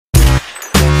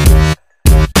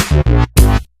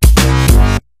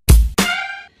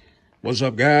What's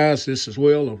up, guys? This is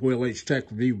Will of Will H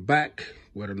Tech Review back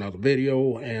with another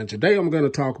video. And today I'm going to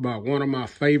talk about one of my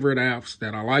favorite apps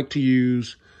that I like to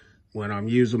use when I'm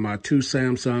using my two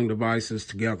Samsung devices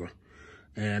together.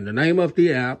 And the name of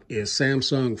the app is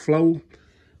Samsung Flow.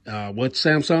 What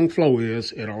Samsung Flow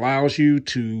is, it allows you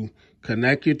to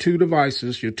connect your two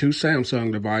devices, your two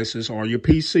Samsung devices or your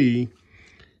PC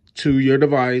to your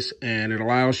device, and it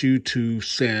allows you to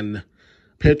send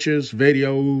pictures,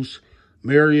 videos,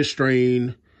 mirror your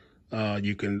screen.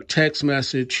 You can text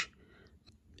message.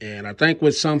 And I think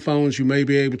with some phones, you may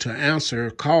be able to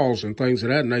answer calls and things of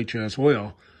that nature as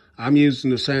well. I'm using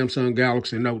the Samsung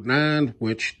Galaxy Note 9,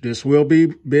 which this will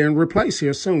be being replaced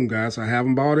here soon, guys. I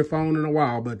haven't bought a phone in a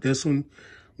while, but this one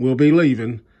will be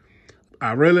leaving.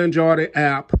 I really enjoy the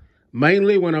app,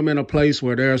 mainly when I'm in a place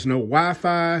where there's no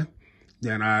Wi-Fi.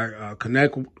 Then I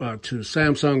connect to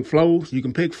Samsung Flow. You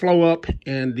can pick Flow up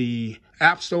in the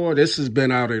App Store. This has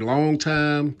been out a long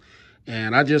time,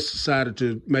 and I just decided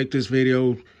to make this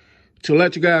video to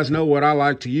let you guys know what I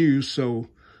like to use. So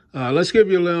let's give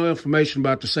you a little information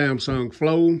about the Samsung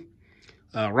Flow.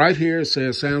 Right here it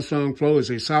says Samsung Flow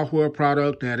is a software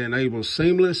product that enables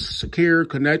seamless, secure,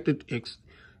 connected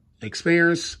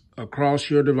experience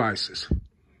across your devices.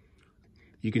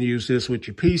 You can use this with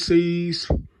your PCs,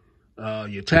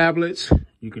 your tablets.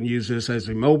 You can use this as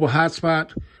a mobile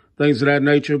hotspot, things of that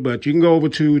nature, but you can go over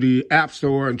to the App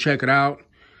Store and check it out.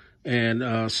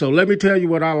 And so let me tell you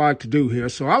what I like to do here.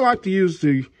 So I like to use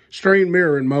the screen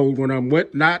mirroring mode when I'm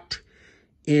not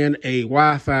in a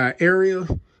Wi-Fi area.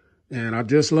 And I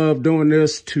just love doing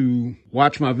this to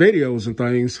watch my videos and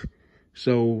things.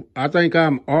 So I think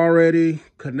I'm already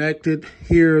connected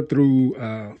here through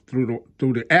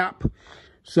the app.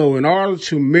 So in order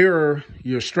to mirror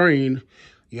your screen,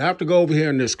 you have to go over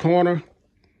here in this corner.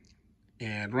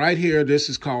 And right here, this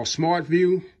is called Smart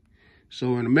View.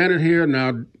 So in a minute here,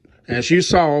 now, as you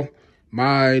saw,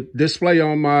 my display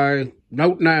on my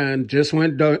Note 9 just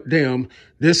went dim.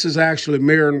 This is actually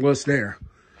mirroring what's there.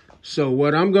 So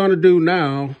what I'm going to do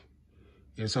now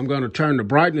is I'm going to turn the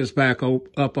brightness back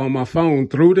up on my phone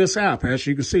through this app. As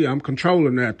you can see, I'm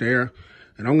controlling that there.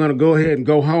 And I'm going to go ahead and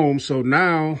go home. So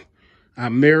now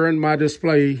I'm mirroring my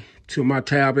display to my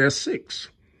Tab S6,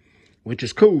 which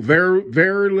is cool. Very,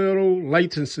 very little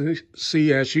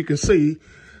latency, as you can see.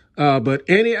 But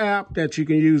any app that you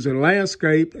can use in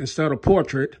landscape instead of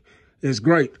portrait is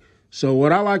great. So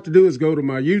what I like to do is go to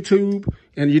my YouTube,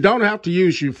 and you don't have to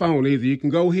use your phone either. You can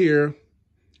go here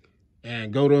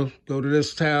and go to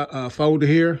this tab, folder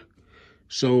here.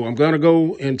 So I'm going to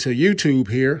go into YouTube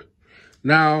here.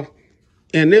 Now,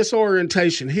 in this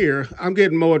orientation here, I'm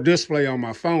getting more display on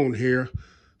my phone here.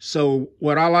 So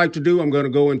what I like to do, I'm going to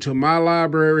go into my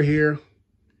library here.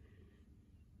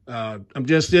 I'm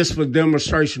just this for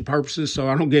demonstration purposes, so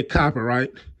I don't get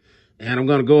copyright. And I'm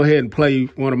going to go ahead and play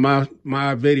one of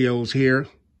my videos here.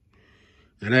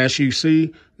 And as you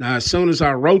see, now as soon as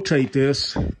I rotate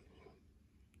this,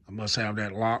 I must have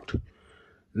that locked.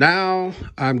 Now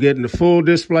I'm getting the full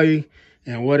display.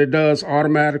 And what it does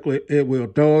automatically, it will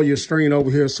dull your screen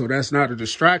over here, so that's not a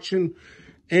distraction.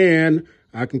 And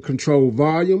I can control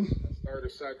volume. 30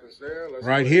 seconds there.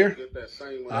 Right here.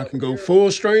 I can go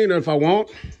full screen if I want.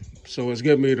 So it's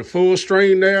giving me the full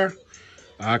screen there.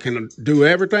 I can do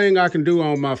everything I can do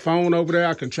on my phone over there.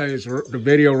 I can change the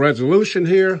video resolution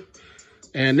here.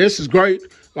 And this is great.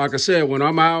 Like I said, when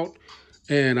I'm out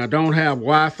and I don't have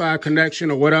Wi-Fi connection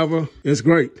or whatever, it's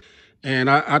great. And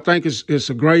I think it's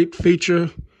a great feature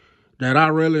that I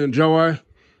really enjoy.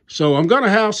 So I'm going to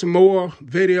have some more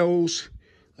videos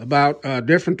about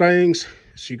different things.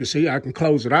 As you can see, I can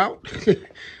close it out.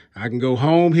 I can go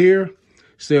home here.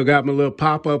 Still got my little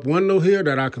pop-up window here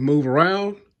that I can move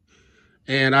around.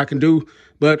 And I can do,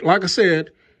 but like I said,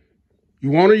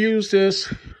 you want to use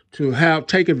this to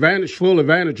take full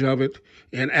advantage of it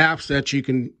in apps that you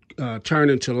can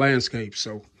turn into landscapes.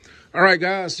 So, all right,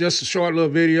 guys, just a short little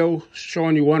video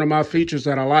showing you one of my features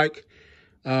that I like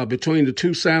between the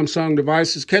two Samsung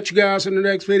devices. Catch you guys in the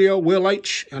next video. Will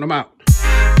H, and I'm out.